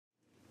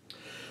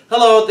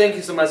Hello, thank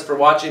you so much for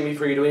watching.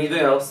 Before you do anything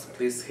else,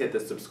 please hit the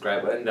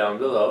subscribe button down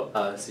below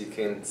so you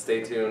can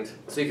stay tuned.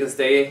 So you can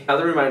stay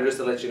other reminders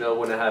to let you know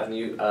when I have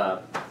new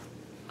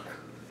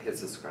hit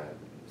subscribe.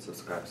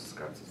 Subscribe.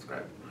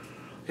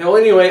 Okay, well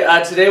anyway,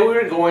 today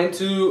we're going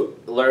to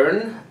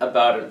learn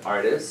about an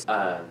artist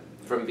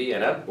from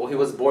Vienna. Well, he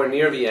was born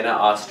near Vienna,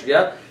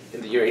 Austria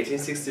in the year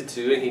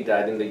 1862 and he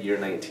died in the year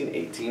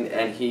 1918,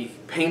 and he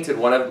painted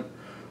one of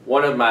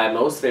my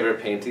most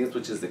favorite paintings,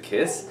 which is The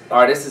Kiss. The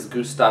artist is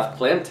Gustav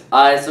Klimt.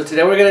 So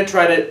today we're going to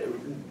try to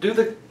do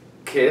The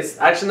Kiss.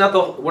 Actually,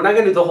 we're not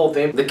going to do the whole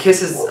thing. The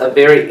Kiss is a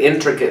very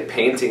intricate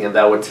painting and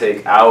that would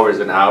take hours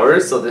and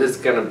hours, so this is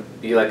going to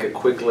be like a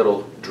quick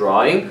little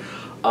drawing.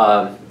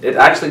 It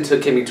actually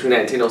took him between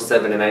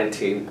 1907 and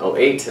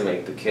 1908 to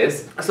make The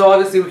Kiss. So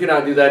obviously we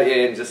cannot do that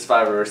in just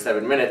 5 or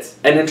 7 minutes.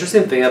 An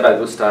interesting thing about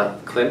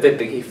Gustav Klimt, I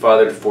think he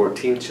fathered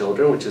 14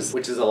 children, which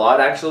is a lot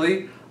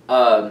actually.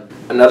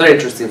 Another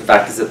interesting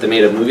fact is that they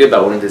made a movie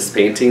about one of his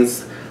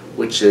paintings,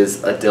 which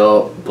is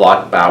Adele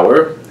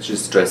Bloch-Bauer.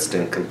 She's dressed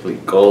in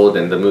complete gold,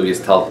 and the movie is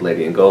called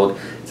Lady in Gold.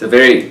 It's a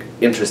very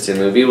interesting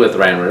movie with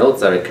Ryan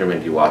Reynolds. I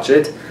recommend you watch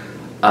it.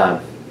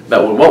 But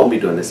we won't be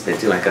doing this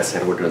painting. Like I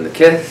said, we're doing The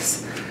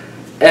Kiss.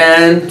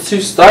 And to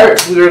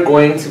start, we are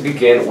going to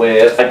begin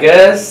with, I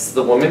guess,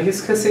 the woman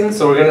he's kissing.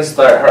 So we're going to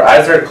start, her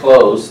eyes are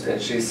closed, and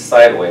she's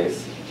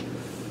sideways.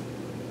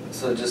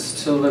 So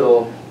just two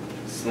little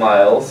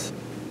smiles.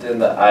 Then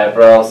the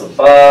eyebrows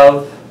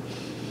above,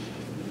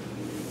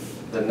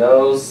 the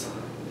nose,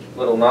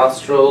 little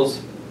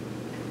nostrils,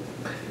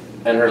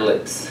 and her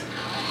lips.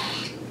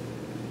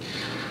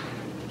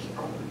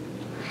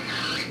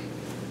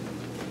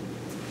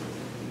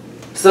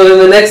 So then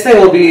the next thing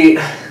will be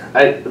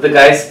the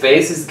guy's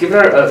face. He's giving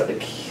her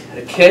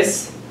a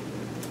kiss,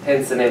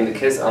 hence the name The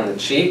Kiss, on the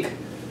cheek.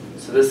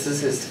 So this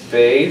is his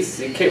face.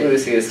 You can't really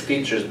see his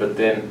features, but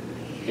then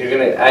you're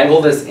going to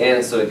angle this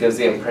in so it gives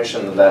the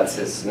impression that that's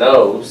his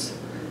nose,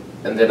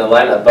 and then a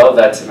line above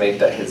that to make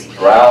that his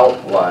brow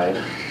line,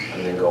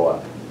 and then go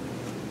up.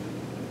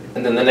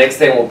 And then the next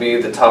thing will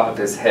be the top of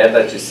his head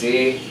that you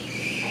see,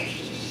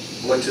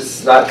 which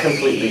is not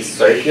completely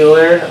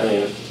circular. I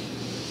mean,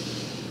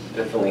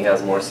 definitely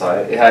has more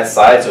sides. It has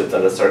sides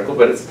within a circle,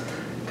 but it's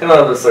kind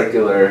of a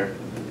circular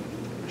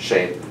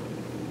shape.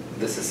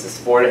 This is his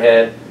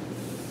forehead.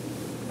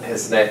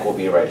 His neck will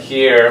be right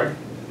here.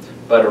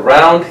 But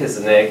around his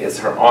neck is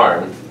her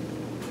arm.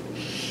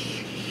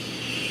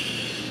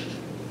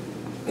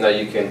 Now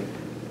you can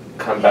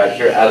come back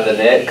here out of the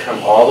neck, come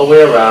all the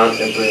way around,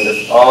 and bring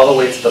this all the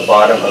way to the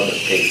bottom of the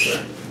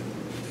paper.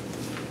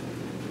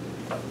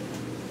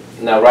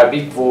 Now right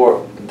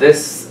before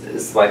this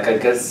is like, I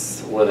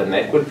guess, where the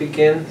neck would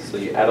begin. So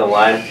you add a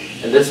line,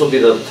 and this will be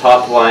the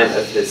top line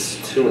of his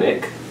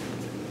tunic.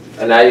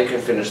 And now you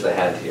can finish the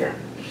hand here.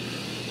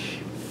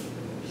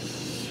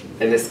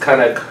 And it's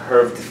kind of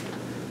curved,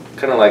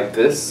 kind of like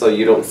this, so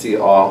you don't see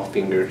all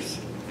fingers.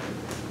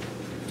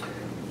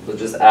 So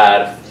just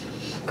add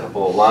a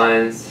couple of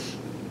lines,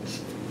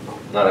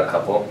 not a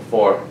couple,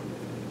 4,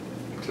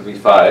 to be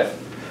 5.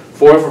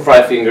 4 for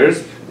 5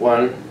 fingers.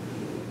 1,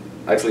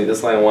 actually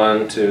this line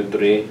 1, 2,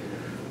 3.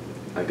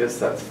 I guess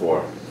that's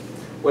 4.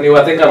 Well, anyway,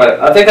 I think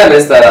I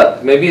messed that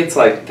up. Maybe it's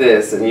like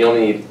this, and you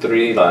only need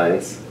 3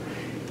 lines.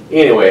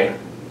 Anyway,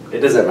 it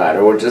doesn't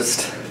matter. We're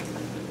just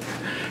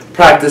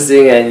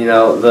practicing, and you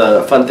know,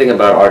 the fun thing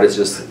about art is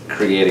just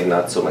creating,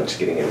 not so much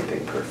getting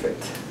everything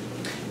perfect.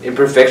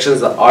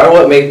 Imperfections are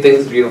what make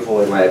things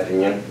beautiful, in my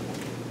opinion.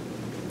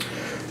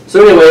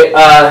 So anyway,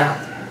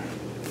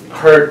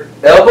 her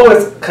elbow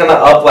is kind of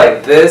up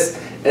like this,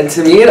 and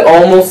to me it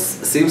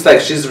almost seems like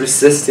she's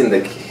resisting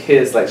the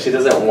kiss, like she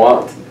doesn't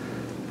want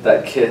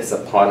that kiss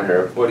upon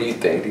her. What do you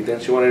think? Do you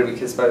think she wanted to be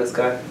kissed by this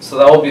guy? So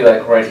that will be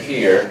like right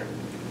here,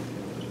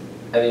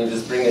 and then you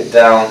just bring it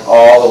down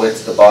all the way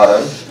to the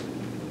bottom.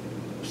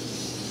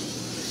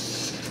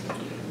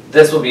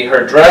 This will be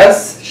her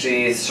dress.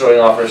 She's showing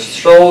off her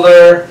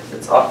shoulder.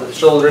 It's off the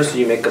shoulder, so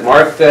you make a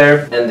mark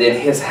there. And then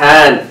his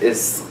hand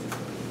is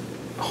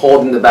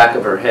holding the back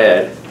of her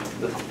head.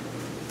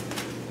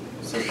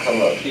 So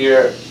come up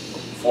here,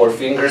 4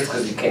 fingers,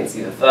 because you can't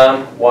see the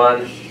thumb.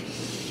 1,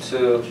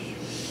 2,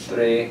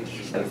 3,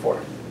 and 4.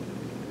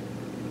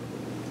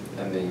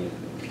 And then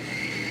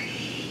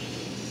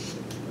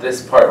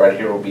this part right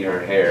here will be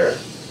her hair.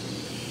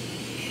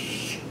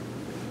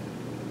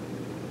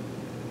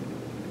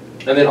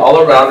 And then all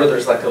around her,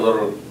 there's like a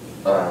little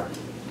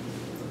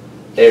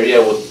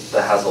area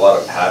that has a lot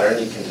of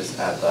pattern. You can just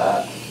add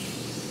that.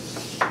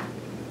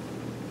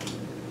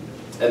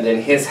 And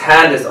then his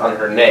hand is on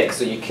her neck,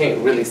 so you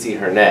can't really see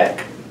her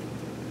neck.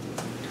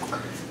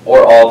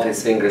 Or all of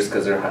his fingers,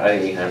 because they're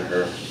hiding behind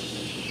her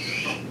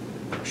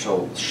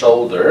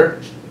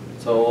shoulder.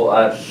 So we'll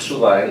add 2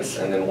 lines,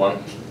 and then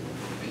 1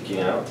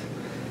 peeking out.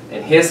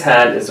 And his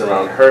hand is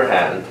around her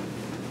hand.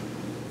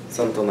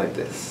 Something like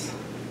this.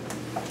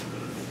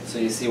 So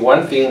you see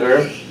 1 finger,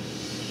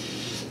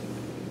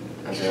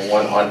 and then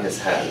 1 on his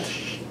hand.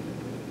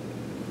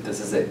 This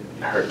is it.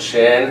 Her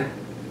chin.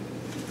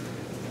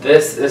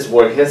 This is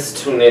where his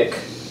tunic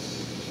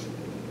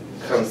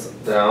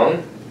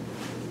down.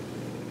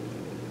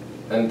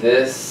 And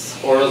this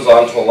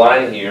horizontal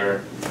line here,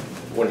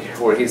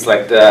 where he's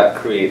like that,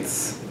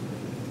 creates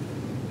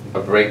a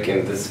break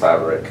in this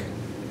fabric.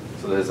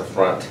 So there's a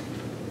front,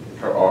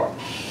 her arm,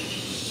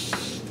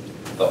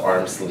 the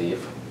arm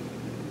sleeve.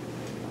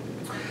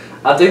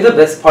 I think the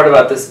best part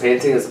about this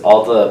painting is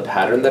all the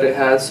pattern that it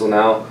has. So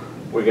now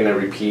we're going to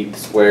repeat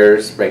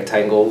squares,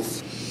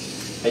 rectangles,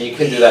 and you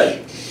can do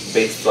that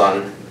based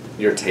on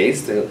your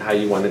taste and how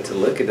you want it to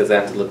look. It doesn't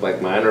have to look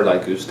like mine or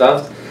like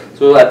Gustav's.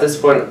 So at this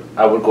point,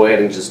 I would go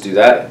ahead and just do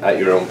that at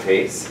your own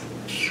pace.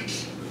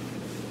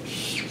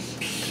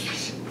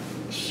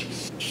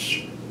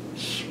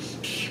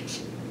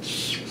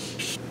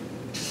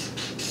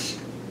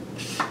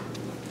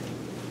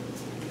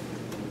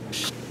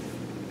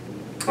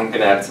 I'm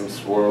going to add some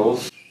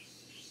swirls.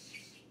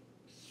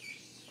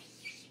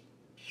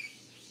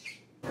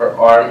 Her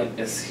arm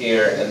is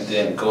here and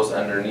then goes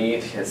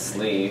underneath his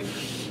sleeve.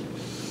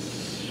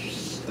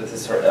 This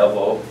is her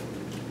elbow.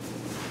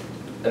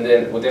 And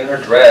then within her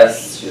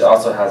dress, she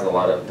also has a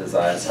lot of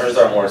designs. Hers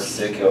are more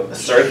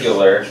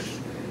circular,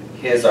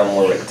 his are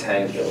more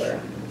rectangular.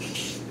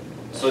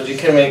 So you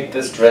can make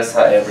this dress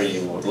however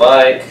you would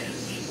like,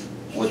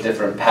 with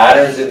different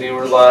patterns if you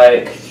would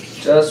like,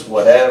 just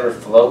whatever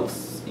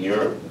floats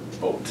your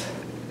boat.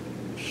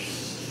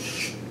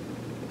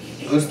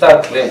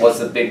 Gustav Klimt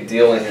was a big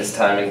deal in his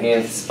time, and he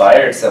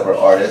inspired several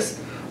artists,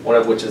 one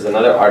of which is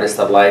another artist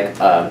I like,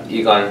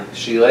 Egon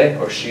Schiele.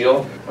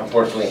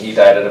 Unfortunately, he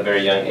died at a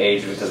very young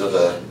age because of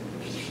the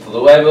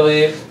flu, I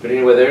believe. But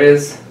anyway, there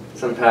is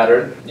some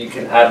pattern. You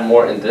can add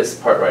more in this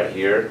part right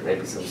here,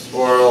 maybe some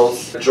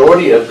swirls. The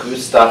majority of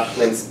Gustav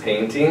Klimt's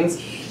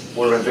paintings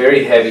were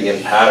very heavy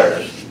in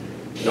pattern.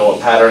 You know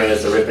what pattern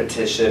is? The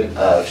repetition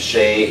of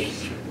shape,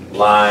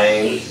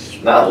 line,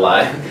 not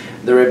line,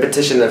 the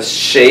repetition of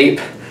shape,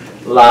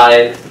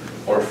 line,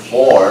 or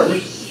form.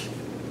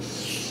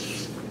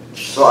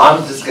 So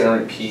I'm just going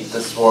to repeat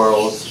the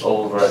swirls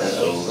over and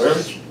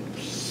over.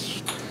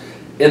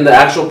 In the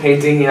actual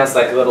painting, he has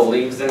like little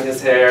leaves in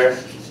his hair.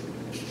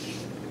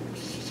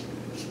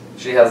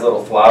 She has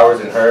little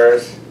flowers in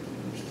hers.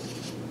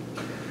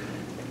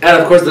 And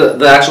of course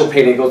the actual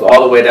painting goes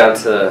all the way down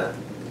to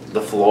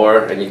the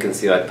floor, and you can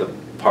see like the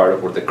part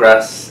of where the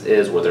grass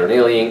is, where they're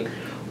kneeling.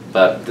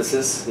 But this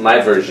is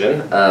my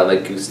version,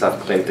 like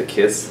Gustav Klimt, the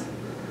Kiss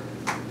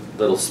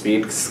little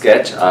speed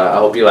sketch. I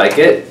hope you like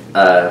it.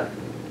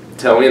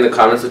 Tell me in the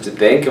comments what you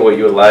think and what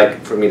you would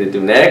like for me to do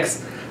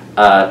next.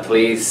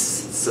 Please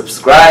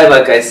subscribe,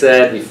 like I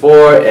said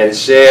before, and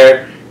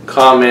share,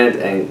 comment,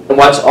 and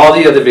watch all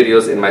the other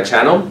videos in my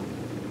channel.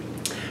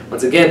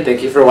 Once again,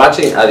 thank you for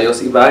watching.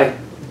 Adios y bye.